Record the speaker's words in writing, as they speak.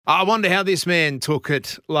I wonder how this man took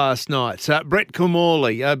it last night. Brett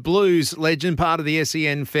Kimmorley, a Blues legend, part of the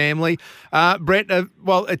SEN family. Brett,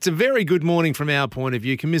 well, it's a very good morning from our point of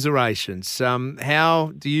view. Commiserations.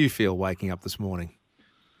 How do you feel waking up this morning?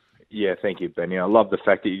 Yeah, thank you, Benny. I love the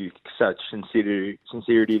fact that you such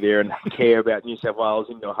sincerity there and care about New South Wales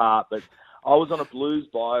in your heart. But I was on a Blues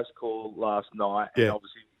bias call last night, and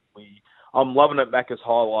obviously I'm loving it Macca's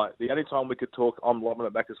highlight. The only time we could talk I'm loving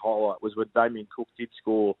it Macca's highlight was when Damien Cook did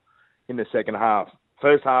score in the second half.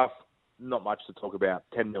 First half, not much to talk about,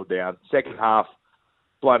 10-0 down. Second half,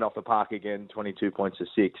 blown off the park again, 22 points to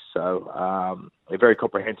 6. So a very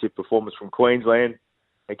comprehensive performance from Queensland.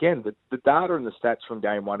 Again, the data and the stats from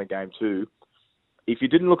Game 1 and Game 2, if you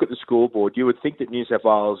didn't look at the scoreboard, you would think that New South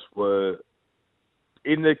Wales were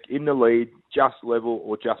in the lead, just level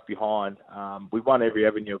or just behind. We won every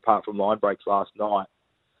avenue apart from line breaks last night.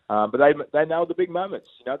 But they nailed the big moments.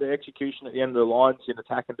 You know, the execution at the end of the lines in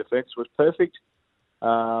attack and defence was perfect.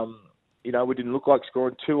 You know, we didn't look like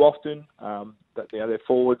scoring too often. But their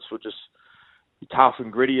forwards were just tough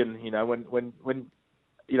and gritty. And you know, when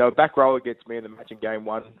a back rower gets me in the match in Game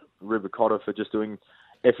 1, River Cotter for just doing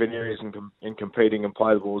effing areas and competing and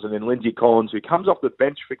play the balls, and then Lindsay Collins, who comes off the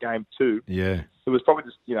bench for Game 2. Yeah. It was probably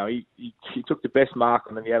just, you know, he took the best mark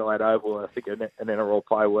on the Adelaide Oval, I think an NRL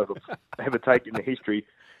player will ever take in the history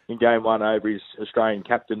in Game 1 over his Australian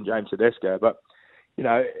captain, James Tedesco. But, you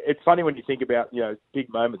know, it's funny when you think about, you know, big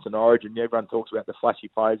moments in Origin. Everyone talks about the flashy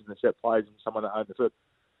plays and the set plays and someone that owned the foot.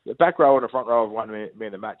 The back row and the front row have won me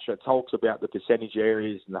in the match. It talks about the percentage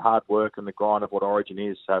areas and the hard work and the grind of what Origin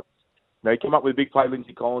is. So, you know, he came up with a big play,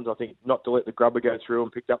 Lindsay Collins, I think, not to let the grubber go through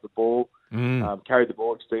and picked up the ball, carried the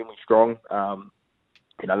ball extremely strong.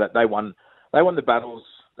 You know, that they won the battles,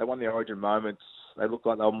 they won the Origin moments. They looked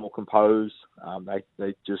like they were more composed.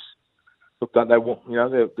 They just looked like there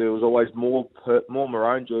was always more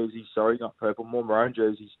maroon jerseys, not purple, more maroon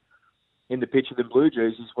jerseys in the picture than blue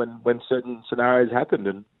jerseys when certain scenarios happened,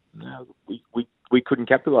 and you know, we couldn't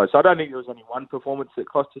capitalise. So I don't think there was only one performance that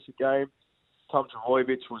cost us a game. Tom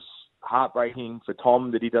Trbojevic was heartbreaking for Tom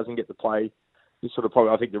that he doesn't get to play. He's sort of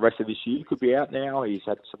probably, I think, the rest of this year could be out now. He's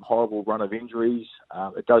had some horrible run of injuries.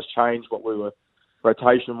 It does change what we were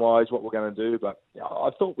rotation-wise, what we're going to do. But you know, I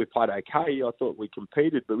thought we played okay. I thought we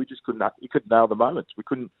competed, but we couldn't nail the moments. We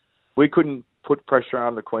couldn't put pressure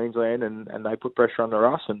under Queensland, and they put pressure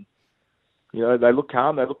under us. And you know, they looked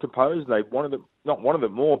calm, they looked composed. They not wanted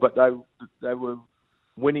it more, but they were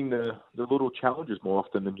winning the little challenges more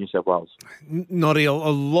often than New South Wales. Noddy, a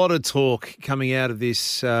lot of talk coming out of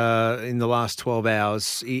this in the last 12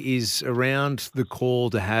 hours is around the call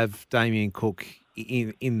to have Damien Cook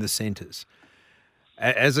in the centres.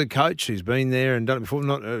 As a coach who's been there and done it before,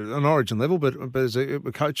 not on Origin level, but as a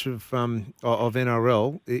coach of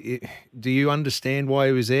NRL, do you understand why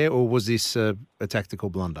he was there, or was this a tactical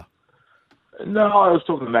blunder? No, I was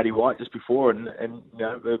talking to Matty White just before, and you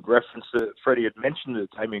know, the reference that Freddie had mentioned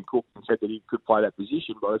that Damien Cook and said that he could play that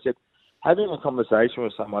position. But I said, having a conversation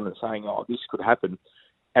with someone and saying, oh, this could happen,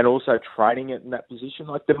 and also training it in that position,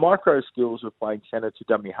 like the micro skills of playing centre to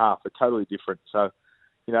dummy half are totally different. So,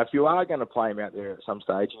 you know, if you are going to play him out there at some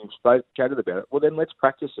stage and you've chatted about it, well, then let's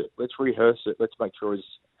practice it. Let's rehearse it. Let's make sure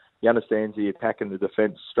he understands the attack and the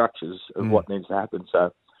defence structures of what needs to happen.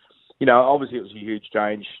 So, you know, obviously it was a huge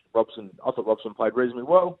change. I thought Robson played reasonably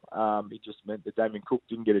well. It just meant that Damien Cook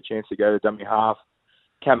didn't get a chance to go to dummy half.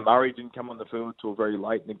 Cam Murray didn't come on the field until very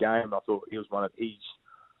late in the game. I thought he was one of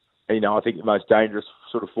I think the most dangerous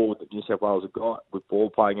sort of forward that New South Wales have got with ball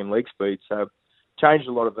playing and leg speed. So changed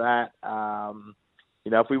a lot of that. You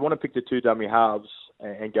know, if we want to pick the two dummy halves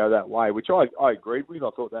and go that way, which I agreed with, I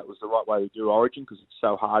thought that was the right way to do Origin because it's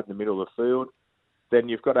so hard in the middle of the field, then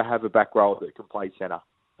you've got to have a back rower that can play centre.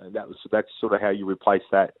 And that's sort of how you replace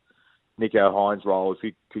that Nico Hines role,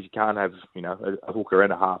 because you can't have, you know, a hooker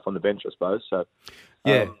and a half on the bench, I suppose. So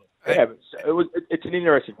it's an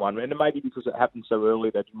interesting one, and maybe because it happened so early,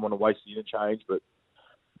 they didn't want to waste the interchange. But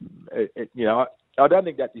you know, I don't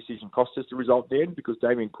think that decision cost us the result then, because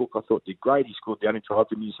Damien Cook, I thought, did great. He scored the only try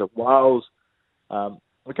for New South Wales.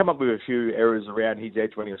 We come up with a few errors around his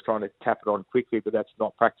edge when he was trying to tap it on quickly, but that's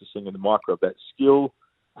not practicing in the micro of that skill.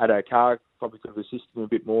 Ado Carr probably could have assisted him a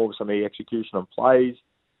bit more with some of the execution on plays.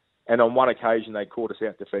 And on one occasion, they caught us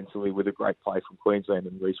out defensively with a great play from Queensland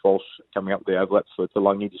and Reece Walsh coming up with the overlap for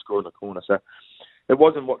Lungi to score in the corner. So it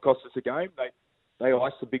wasn't what cost us the game. They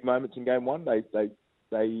iced the big moments in Game 1.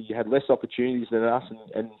 They had less opportunities than us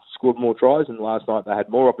and scored more tries. And last night they had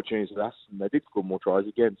more opportunities than us and they did score more tries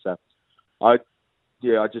again. So I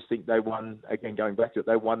just think they won, again, going back to it,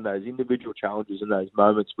 they won those individual challenges and those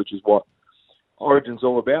moments, which is what Origin's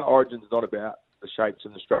all about. Origin's not about the shapes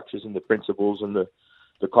and the structures and the principles and the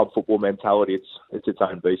club football mentality. It's its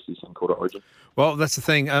own beast, this thing called Origin. Well, that's the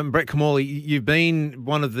thing. Brett Kimmorley, you've been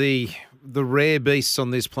one of the rare beasts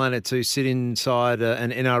on this planet to sit inside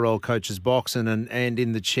an NRL coach's box and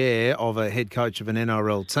in the chair of a head coach of an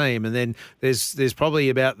NRL team. And then there's probably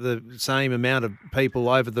about the same amount of people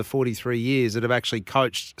over the 43 years that have actually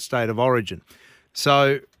coached State of Origin.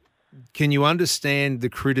 So can you understand the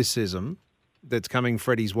criticism that's coming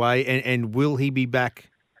Freddie's way? And will he be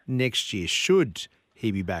back next year? Should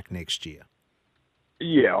he be back next year?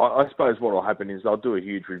 Yeah, I suppose what will happen is I'll do a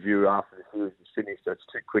huge review after the series is finished. So it's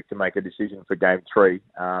too quick to make a decision for Game 3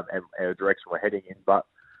 and the direction we're heading in. But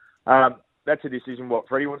that's a decision what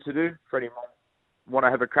Freddie wants to do. Freddie might want to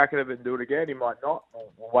have a crack at it and do it again. He might not.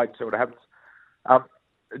 We'll wait and see what happens.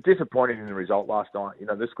 Disappointed in the result last night. You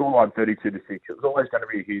know, the scoreline 32-6. It was always going to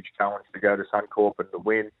be a huge challenge to go to Suncorp and to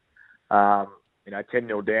win.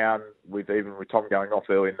 10-0 down with Tom going off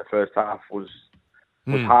early in the first half was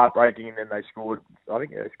heartbreaking, and then they scored. I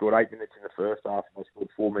think they scored 8 minutes in the first half, and they scored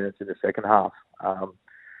 4 minutes in the second half. I'm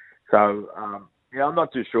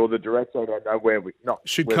not too sure. The director, I don't know where we not.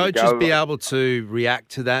 Should coaches be able to react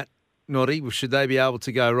to that, Noddy? Should they be able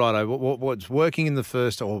to go, right, what's working in the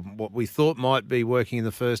first, or what we thought might be working in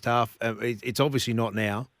the first half? It's obviously not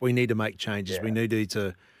now. We need to make changes. Yeah. We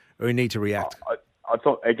need to react. I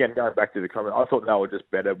thought, again, going back to the comment, I thought they were just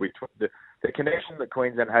better. The connection that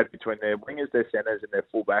Queensland had between their wingers, their centres, and their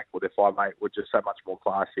fullback or their 5'8" were just so much more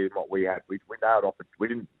classy than what we had. We nailed off. We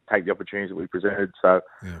didn't take the opportunities that we presented. So,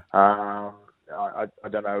 yeah. I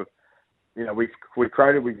don't know. You know, we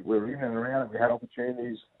created. We were in and around it. We had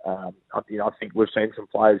opportunities. I think we've seen some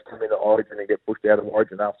players come into Origin and get pushed out of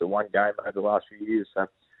Origin after one game over the last few years. So,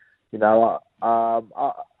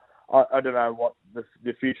 I don't know what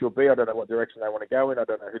the future will be. I don't know what direction they want to go in. I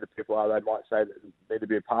don't know who the people are. They might say that need to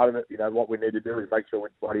be a part of it. You know, what we need to do is make sure we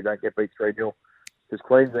bloody don't get beat 3-0. Because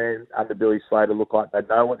Queensland, under Billy Slater, look like they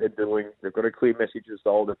know what they're doing. They've got a clear message as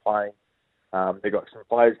to how they're playing. They've got some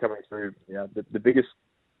players coming through. You know, the biggest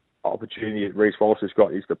opportunity that Reece Walsh has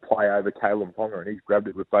got is to play over Kalen Ponga, and he's grabbed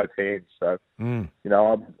it with both hands. So,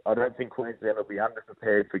 I don't think Queensland will be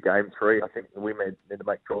underprepared for Game 3. I think we need to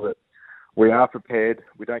make sure that we are prepared.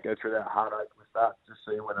 We don't go through that heartache. We start to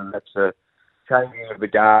see whether that's a changing of the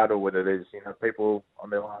guard or whether there's people on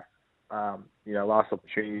their last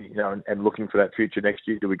opportunity, and looking for that future next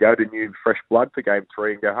year. Do we go to new fresh blood for Game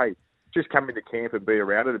 3 and go, hey, just come into camp and be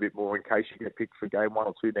around it a bit more in case you get picked for Game 1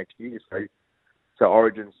 or 2 next year? So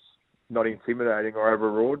Origin's not intimidating or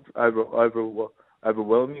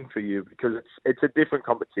overwhelming for you, because it's a different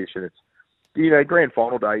competition. It's grand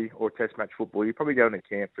final day or test match football, you probably go into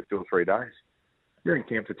camp for 2 or 3 days. You're in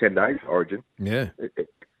camp for 10 days, Origin. Yeah.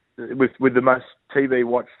 With the most TV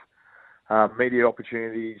watched media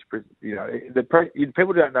opportunities,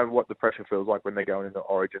 people don't know what the pressure feels like when they're going into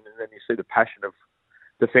Origin, and then you see the passion of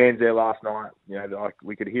the fans there last night.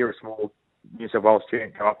 We could hear a small New South Wales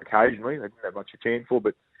chant go up occasionally. They didn't have much to chant for,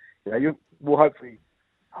 but we'll hopefully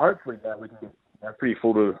now we can get pretty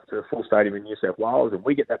full to a full stadium in New South Wales, and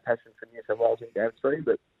we get that passion for New South Wales in Game 3.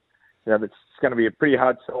 But it's going to be a pretty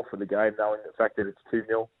hard sell for the game, knowing the fact that it's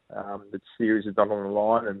 2-0. The series is not on the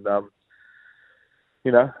line, and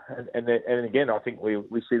and again, I think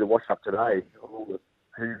we see the wash up today.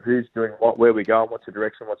 Who's doing what, where we go, what's the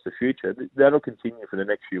direction, what's the future. That'll continue for the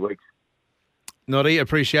next few weeks. Noddy,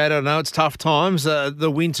 appreciate it. I know it's tough times.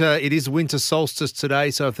 It is winter solstice today,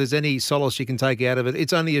 so if there's any solace you can take out of it,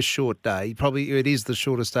 it's only a short day. Probably it is the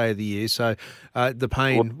shortest day of the year, so the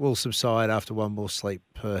pain will subside after one more sleep,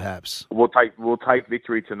 perhaps. We'll take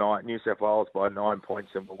victory tonight, New South Wales, by 9 points,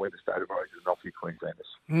 and we'll win the State of Origin off you Queenslanders.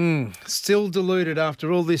 Still deluded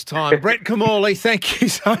after all this time. Brett Kimmorley, thank you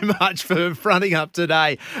so much for fronting up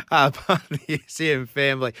today, part of the SEM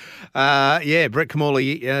family. Brett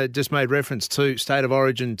Kimmorley just made reference to State of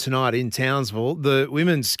Origin tonight in Townsville. The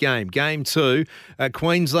women's game, Game 2.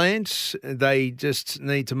 Queensland, they just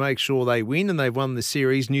need to make sure they win, and they've won the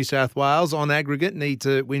series. New South Wales, on aggregate, need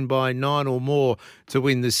to win by 9 or more to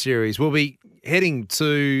win the series. We'll be heading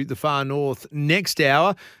to the far north next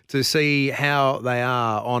hour to see how they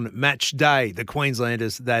are on match day, the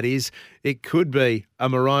Queenslanders, that is. It could be a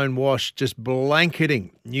maroon wash just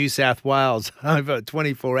blanketing New South Wales over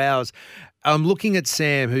 24 hours. I'm looking at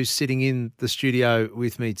Sam, who's sitting in the studio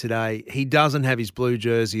with me today. He doesn't have his blue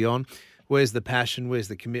jersey on. Where's the passion? Where's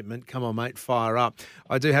the commitment? Come on, mate, fire up.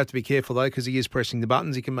 I do have to be careful, though, because he is pressing the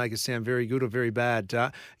buttons. He can make it sound very good or very bad.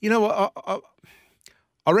 I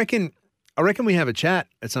reckon I reckon we have a chat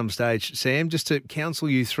at some stage, Sam, just to counsel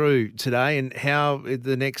you through today and how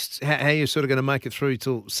you're sort of going to make it through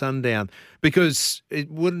till sundown, because it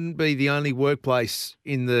wouldn't be the only workplace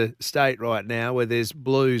in the state right now where there's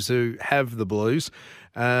blues who have the blues.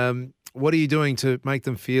 What are you doing to make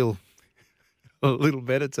them feel a little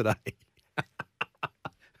better today?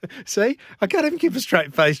 See, I can't even keep a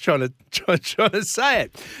straight face trying to say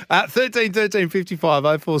it. 13 55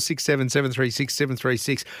 0467 736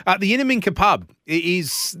 736. The Inaminka pub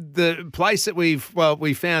is the place that we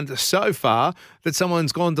found so far that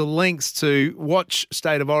someone's gone to lengths to watch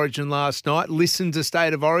State of Origin last night, listen to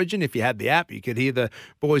State of Origin. If you had the app, you could hear the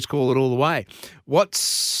boys call it all the way.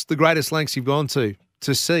 What's the greatest lengths you've gone to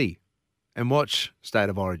see and watch State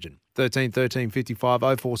of Origin? 13 55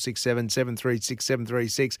 0467 736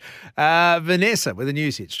 736. Vanessa with the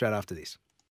news hit straight after this.